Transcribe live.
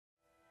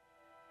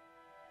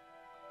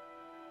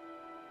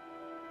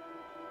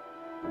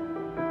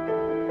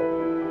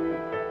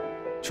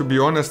To be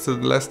honest,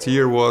 last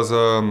year was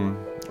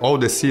all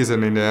the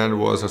season in the end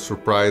was a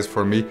surprise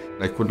for me.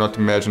 I could not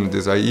imagine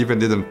this. I even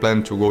didn't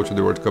plan to go to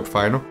the World Cup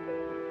final.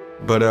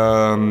 But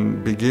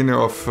beginning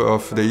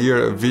of the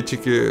year,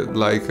 Vitic,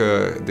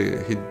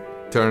 he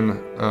turned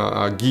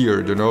a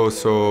gear, you know.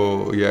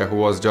 So yeah, he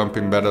was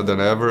jumping better than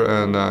ever.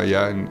 And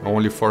yeah, in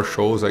only 4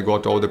 shows, I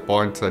got all the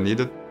points I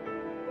needed.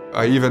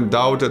 I even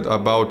doubted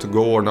about to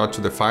go or not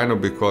to the final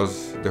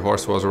because the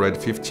horse was already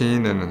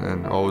 15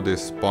 and all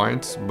these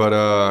points.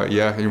 But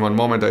yeah, in one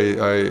moment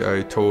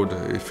I told,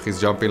 if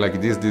he's jumping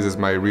like this is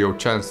my real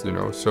chance, you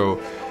know. So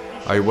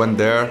I went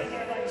there.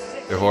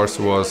 The horse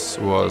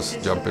was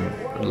jumping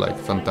like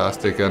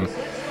fantastic, and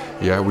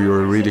yeah, we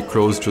were really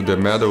close to the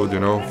medal, you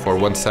know. For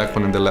 1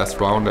 second in the last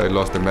round I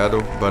lost the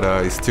medal,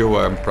 but still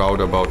I'm proud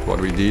about what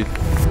we did.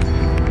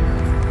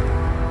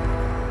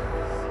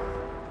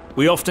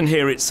 We often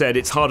hear it said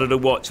it's harder to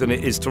watch than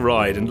it is to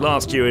ride, and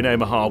last year in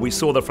Omaha we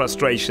saw the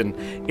frustration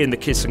in the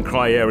kiss and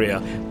cry area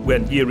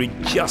when Yuri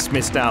just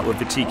missed out with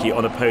Vitic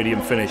on a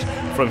podium finish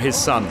from his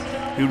son,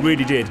 who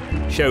really did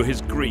show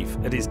his grief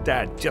at his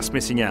dad just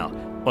missing out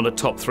on a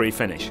top 3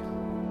 finish.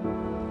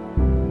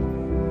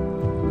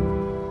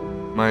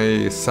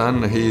 My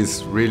son,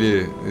 he's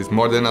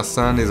more than a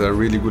son, he's a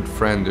really good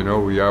friend, you know.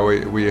 We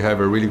have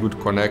a really good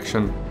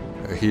connection.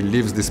 He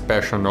lives this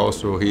passion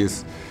also.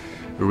 He's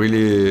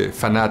really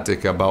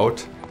fanatic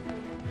about.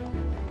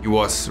 He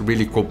was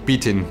really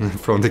competing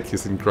from the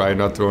kiss and cry,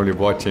 not only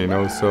watching, you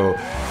know. So,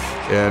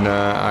 and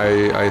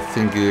I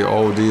think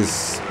all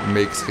this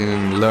makes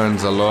him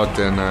learns a lot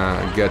and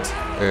get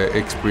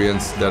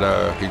experience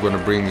that he's gonna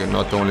bring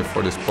not only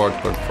for the sport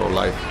but for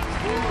life.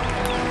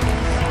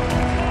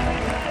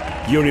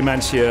 Yuri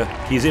Mansur,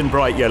 he's in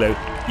bright yellow.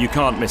 You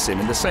can't miss him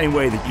in the same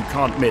way that you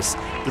can't miss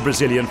the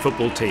Brazilian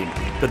football team.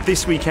 But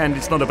this weekend,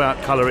 it's not about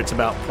colour, it's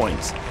about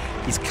points.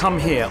 He's come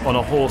here on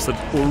a horse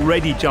that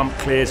already jumped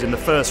clears in the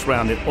first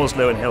round in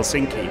Oslo and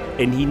Helsinki,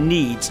 and he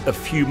needs a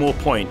few more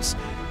points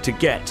to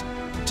get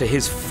to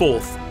his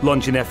 4th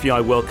Longines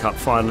FEI World Cup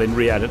final in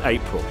Riyadh in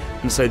April.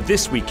 And so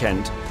this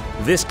weekend,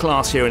 this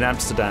class here in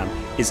Amsterdam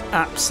is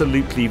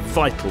absolutely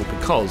vital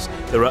because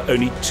there are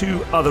only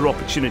 2 other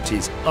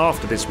opportunities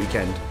after this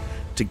weekend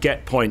to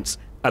get points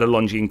at a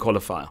Longines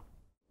qualifier.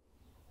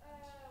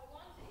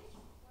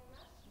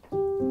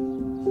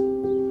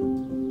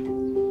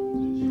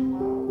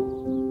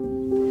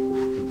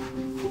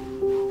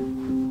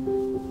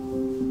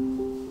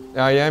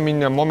 I am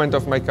in a moment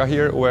of my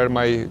career where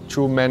my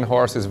 2 main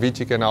horses,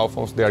 Vitic and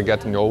Alphonse, they are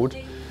getting old.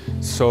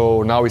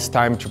 So now it's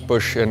time to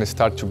push and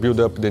start to build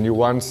up the new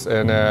ones.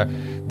 And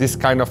this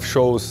kind of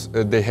shows,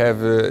 they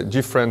have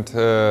different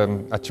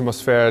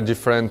atmosphere,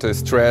 different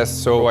stress.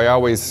 So I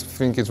always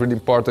think it's really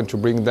important to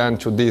bring them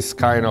to this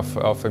kind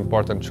of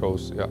important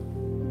shows. Yeah.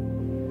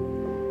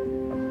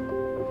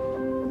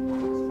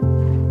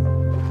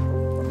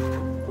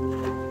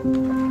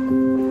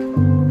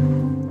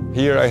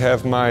 Here I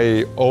have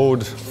my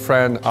old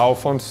friend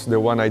Alphonse, the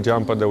one I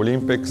jumped at the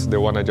Olympics, the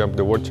one I jumped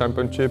the World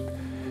Championship.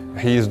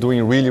 He is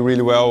doing really,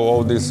 really well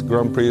all these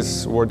Grand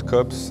Prix World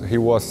Cups. He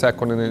was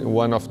second in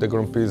one of the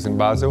Grand Prix in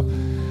Basel,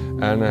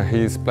 and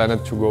he's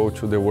planned to go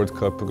to the World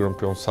Cup Grand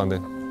Prix on Sunday.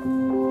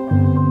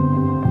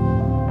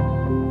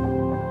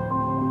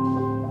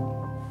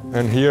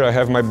 And here I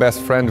have my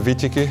best friend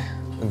Vitic,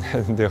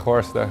 the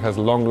horse that has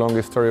a long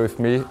history with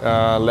me.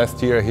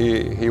 Last year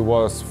he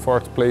was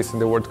 4th place in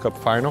the World Cup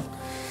final.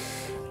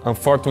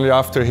 Unfortunately,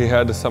 after he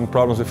had some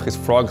problems with his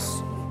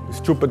frogs,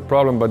 stupid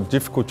problem but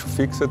difficult to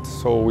fix it,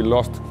 so we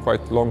lost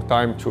quite a long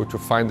time to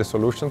find the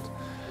solution.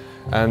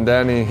 And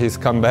then in his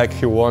comeback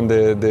he won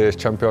the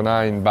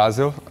Championnat in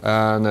Basel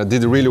and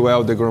did really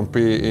well the Grand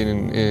Prix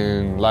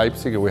in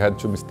Leipzig. We had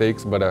 2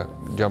 mistakes but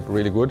jumped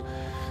really good.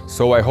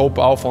 So I hope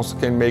Alphonse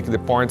can make the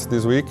points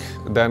this week.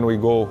 Then we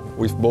go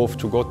with both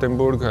to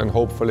Gothenburg and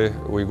hopefully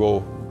we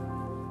go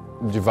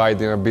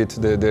dividing a bit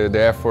the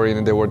effort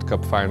in the World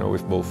Cup final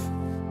with both.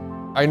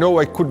 I know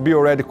I could be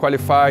already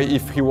qualified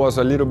if he was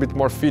a little bit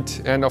more fit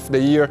end of the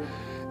year.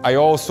 I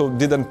also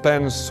didn't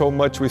plan so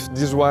much with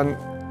this one.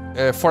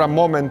 For a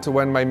moment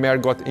when my mare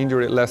got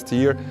injured last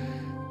year,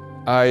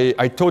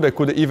 I thought I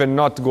could even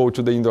not go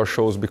to the indoor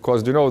shows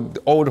because, you know,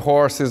 the old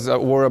horses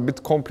were a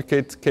bit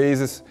complicated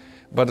cases,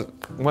 but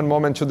one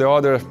moment to the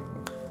other,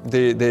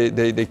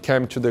 they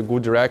came to the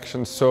good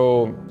direction.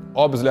 So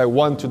obviously I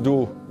want to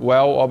do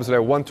well, obviously I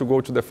want to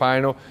go to the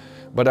final.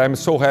 But I'm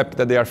so happy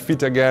that they are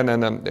fit again,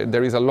 and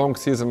there is a long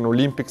season,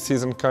 Olympic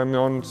season coming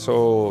on.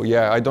 So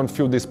yeah, I don't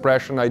feel this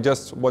pressure. I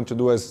just want to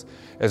do as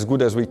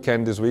good as we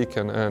can this week,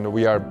 and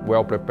we are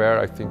well prepared.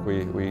 I think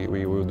we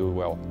will do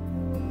well.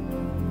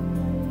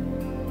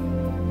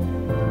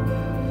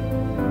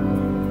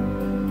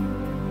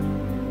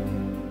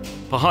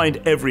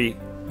 Behind every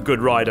good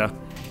rider,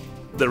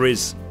 there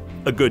is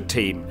a good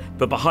team,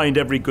 but behind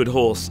every good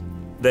horse,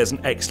 there's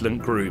an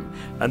excellent groom.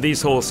 And these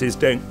horses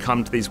don't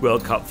come to these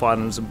World Cup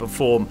finals and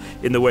perform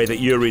in the way that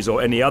Yuri's or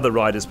any other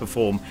riders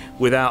perform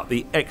without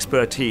the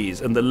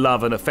expertise and the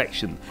love and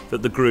affection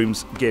that the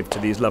grooms give to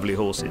these lovely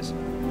horses.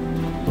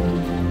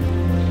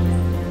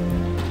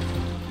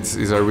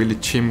 It's a really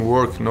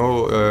teamwork,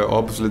 no?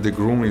 Obviously the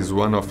groom is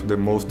one of the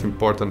most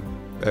important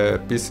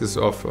pieces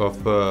of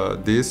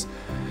this.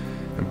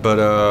 But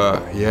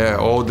yeah,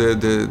 all the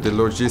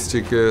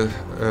logistic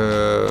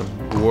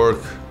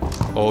work,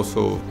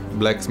 also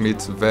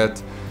blacksmith,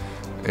 vet,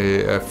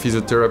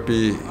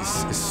 physiotherapy,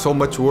 is so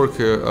much work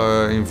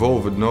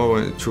involved,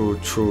 no?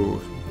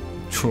 To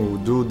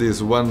do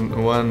this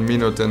one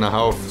minute and a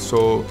half.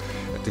 So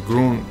the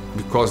groom,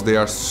 because they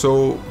are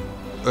so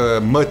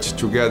much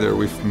together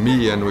with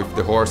me and with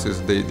the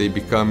horses, they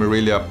become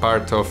really a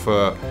part of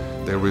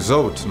the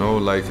result, no?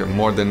 Like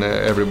more than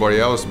everybody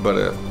else.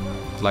 But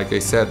like I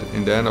said,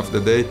 in the end of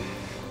the day,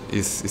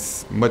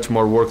 it's much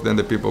more work than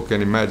the people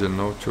can imagine,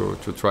 no?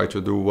 To try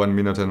to do 1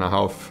 minute and a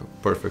half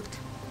perfect.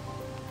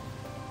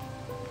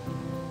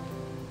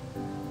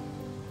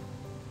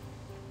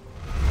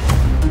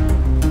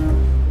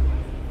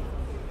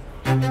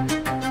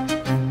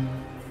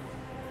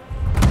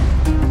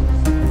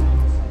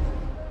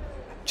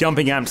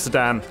 Jumping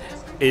Amsterdam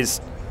is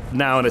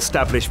now an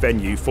established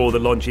venue for the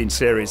Longines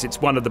series.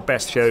 It's one of the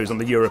best shows on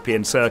the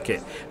European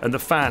circuit, and the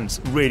fans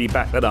really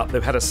back that up.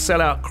 They've had a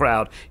sellout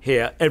crowd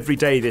here every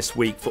day this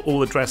week for all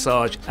the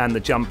dressage and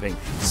the jumping.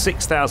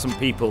 6,000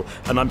 people,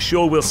 and I'm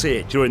sure we'll see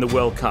it during the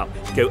World Cup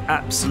go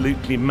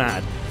absolutely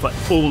mad for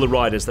all the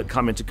riders that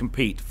come in to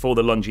compete for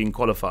the Longines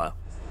qualifier.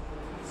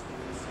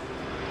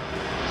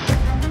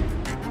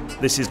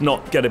 This is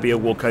not going to be a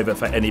walkover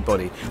for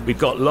anybody. We've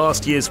got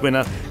last year's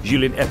winner,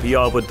 Julien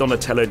Epillard with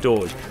Donatello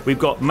Dorge. We've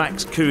got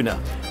Max Kuhner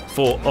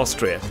for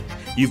Austria.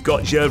 You've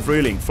got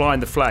Unwavering flying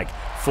the flag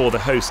for the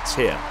hosts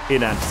here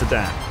in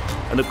Amsterdam.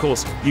 And of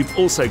course, you've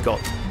also got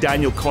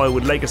Daniel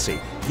Coylewood Legacy.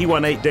 He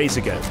won 8 days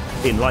ago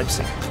in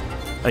Leipzig.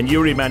 And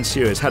Yuri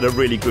Mansur has had a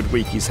really good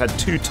week. He's had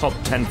 2 top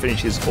 10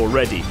 finishes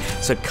already.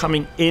 So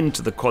coming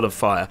into the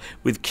qualifier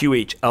with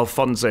QH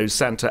Alfonso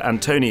Santa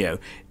Antonio,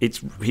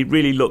 he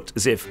really looked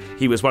as if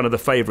he was one of the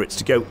favourites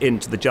to go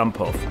into the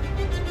jump-off.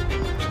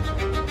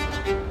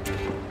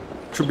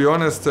 To be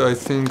honest, I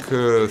think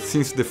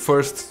since the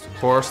first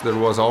horse there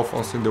was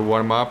Alfonso in the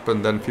warm-up,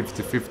 and then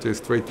 50-50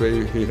 straight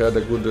away he had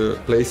a good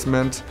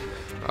placement.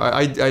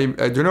 I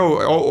don't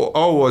know,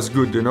 all was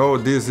good, you know.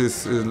 This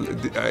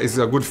is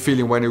a good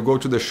feeling when you go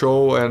to the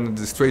show and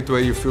straight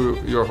away you feel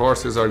your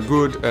horses are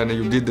good and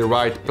you did the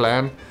right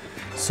plan.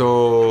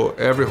 So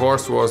every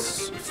horse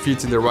was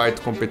fit in the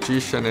right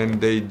competition and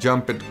they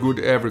jumped good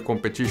every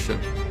competition.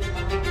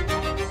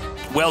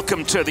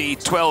 Welcome to the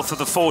 12th of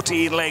the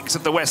 14 legs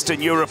of the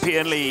Western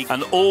European League,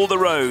 and all the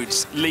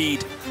roads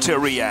lead to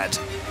Riyadh.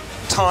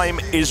 Time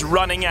is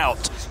running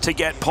out to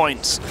get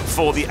points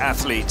for the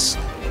athletes.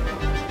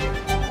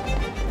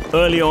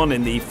 Early on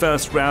in the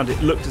first round,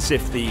 it looked as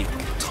if the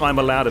time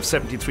allowed of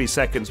 73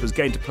 seconds was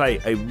going to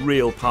play a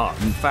real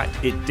part. In fact,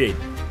 it did.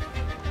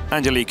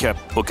 Angelika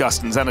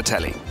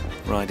Augustin-Zanatelli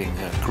riding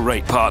her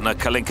great partner,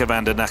 Kalinka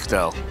van der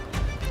Nachtel.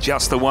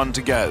 Just the one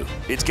to go.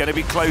 It's going to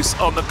be close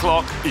on the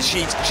clock.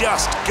 She's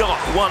just got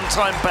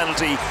one-time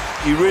penalty.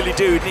 You really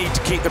do need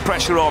to keep the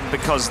pressure on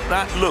because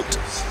that looked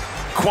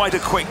quite a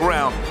quick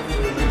round.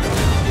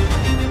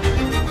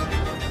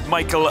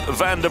 Michael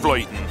van der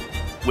Vleuten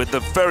with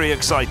the very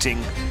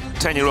exciting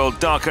 10-year-old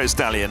Darko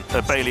Stallion,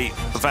 Bailey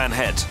van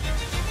Het,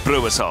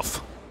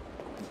 Brewershof.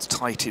 It's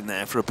tight in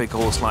there for a big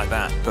horse like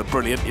that, but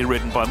brilliantly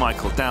ridden by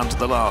Michael down to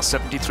the last.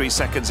 73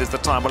 seconds is the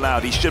time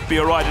allowed. He should be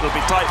all right. It'll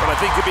be tight, but I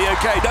think he'll be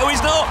okay. No,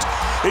 he's not.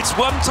 It's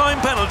one-time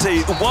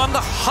penalty,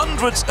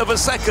 1/100th of a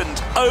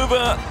second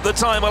over the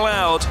time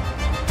allowed.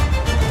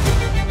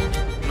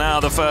 Now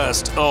the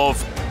first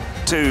of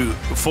 2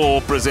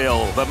 for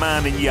Brazil. The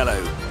man in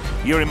yellow,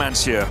 Yuri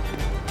Mansur,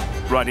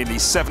 riding the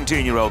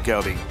 17-year-old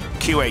gelding,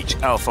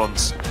 QH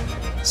Alphonse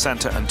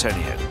Santa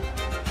Antonio.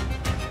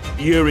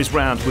 Yuri's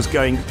round was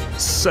going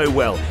so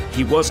well.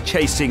 He was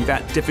chasing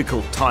that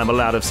difficult time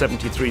allowed of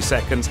 73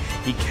 seconds.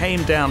 He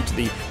came down to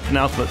the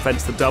penultimate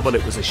fence, the double.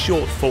 It was a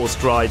short 4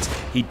 strides.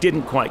 He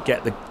didn't quite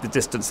get the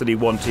distance that he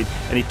wanted,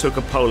 and he took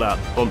a pole out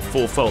on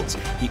 4 faults.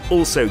 He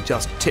also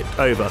just tipped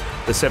over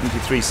the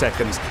 73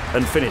 seconds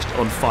and finished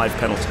on 5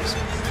 penalties.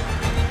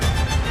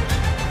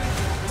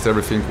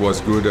 Everything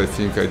was good. I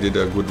think I did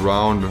a good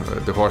round.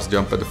 The horse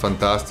jumped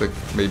fantastic.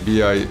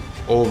 Maybe I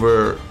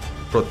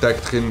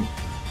over-protect him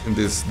in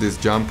this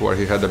jump where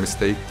he had a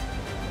mistake.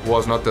 It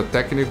was not a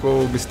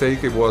technical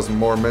mistake, it was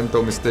more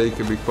mental mistake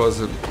because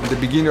in the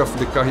beginning of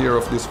the career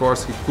of this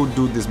horse he could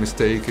do this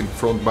mistake in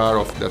front bar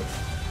of that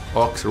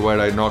ox where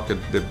I knocked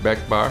the back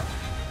bar.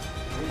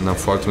 And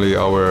unfortunately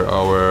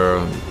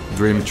our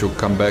dream to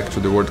come back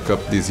to the World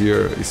Cup this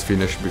year is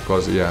finished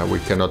because we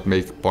cannot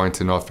make points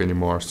enough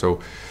anymore. So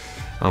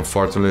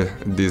unfortunately,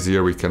 this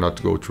year we cannot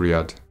go to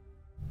Riyadh.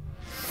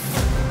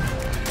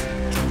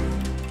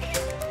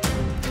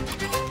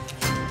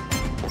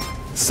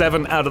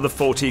 Seven out of the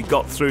 40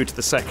 got through to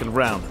the second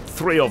round,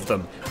 3 of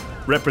them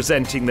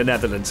representing the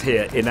Netherlands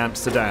here in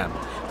Amsterdam.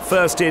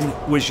 First in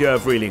was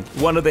Unwavering,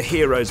 one of the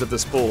heroes of the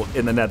sport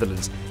in the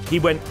Netherlands. He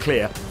went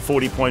clear,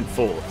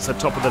 40.4, so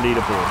top of the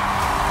leaderboard.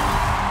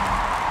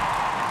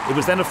 It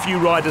was then a few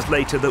riders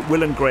later that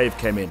Will and Grave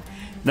came in.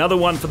 Another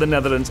one for the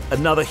Netherlands,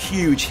 another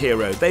huge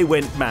hero. They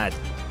went mad.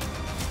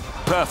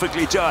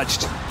 Perfectly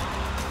judged.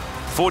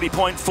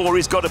 40.4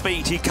 he's got to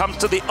beat. He comes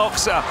to the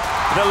Oxa.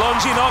 The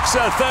Longines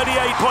Oxa,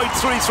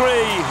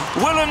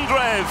 38.33. Willem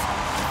Greve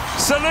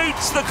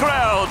salutes the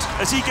crowd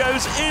as he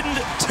goes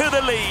into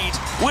the lead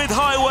with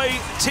Highway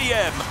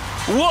TM.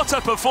 What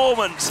a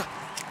performance!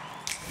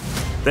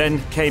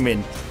 Then came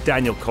in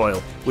Daniel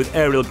Coyle with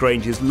Ariel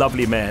Grange's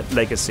lovely mare,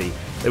 Legacy.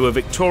 They were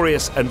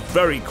victorious and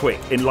very quick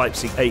in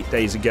Leipzig 8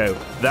 days ago.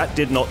 That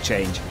did not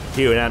change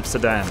here in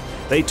Amsterdam.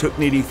 They took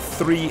nearly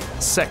 3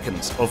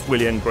 seconds off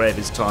Willem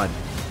Greve's time.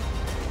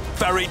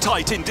 Very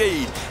tight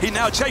indeed. He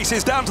now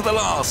chases down to the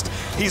last.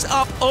 He's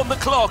up on the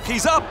clock.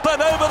 He's up and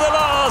over the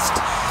last.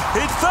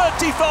 In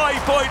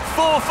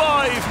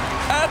 35.45.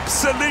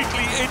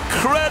 Absolutely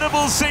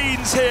incredible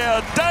scenes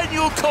here.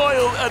 Daniel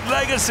Coyle and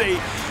Legacy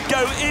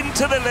go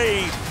into the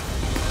lead.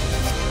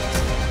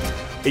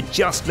 It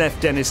just left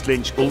Dennis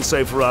Lynch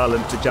also for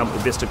Ireland to jump the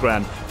Vista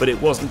Grand, but it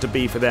wasn't to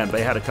be for them.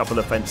 They had a couple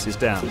of fences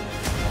down.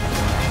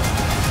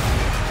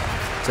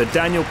 So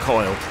Daniel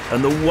Coyle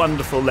and the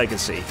wonderful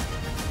Legacy.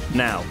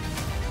 Now,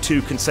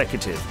 2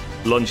 consecutive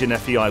Longines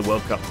FEI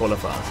World Cup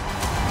qualifiers.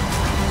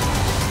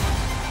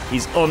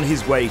 He's on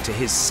his way to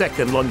his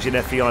second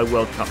Longines FEI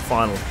World Cup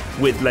final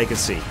with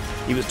Legacy.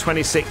 He was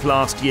 26th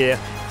last year.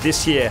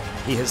 This year,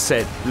 he has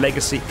said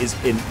Legacy is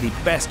in the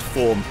best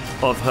form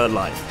of her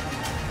life.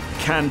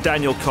 Can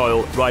Daniel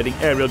Coyle, riding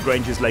Ariel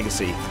Grange's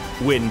Legacy,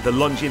 win the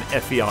Longines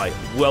FEI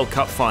World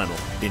Cup final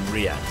in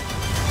Riyadh?